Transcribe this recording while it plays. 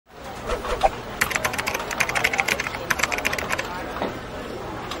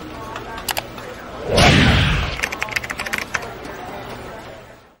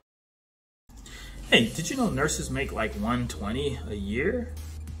know nurses make like 120 a year?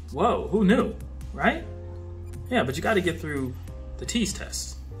 Whoa, who knew, right? Yeah, but you got to get through the TEAS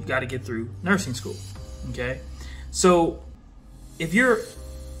test. You got to get through nursing school, okay? So if you're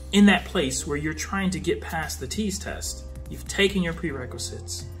in that place where you're trying to get past the TEAS test, you've taken your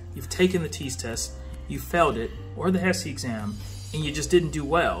prerequisites, you've taken the TEAS test, you failed it, or the HESI exam, and you just didn't do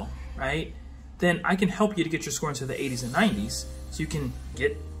well, right? Then I can help you to get your score into the 80s and 90s so you can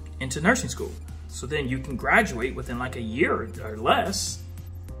get into nursing school. So then you can graduate within like a year or less,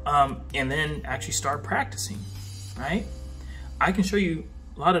 and then actually start practicing, right? I can show you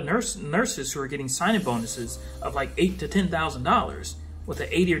a lot of nurses who are getting sign-in bonuses of like $8,000 to $10,000 with an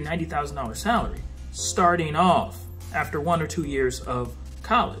 $80,000 or $90,000 salary, starting off after 1 or 2 years of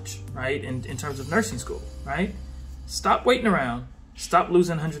college, right? In terms of nursing school, right? Stop waiting around. Stop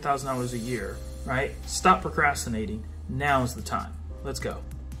losing $100,000 a year, right? Stop procrastinating. Now is the time. Let's go.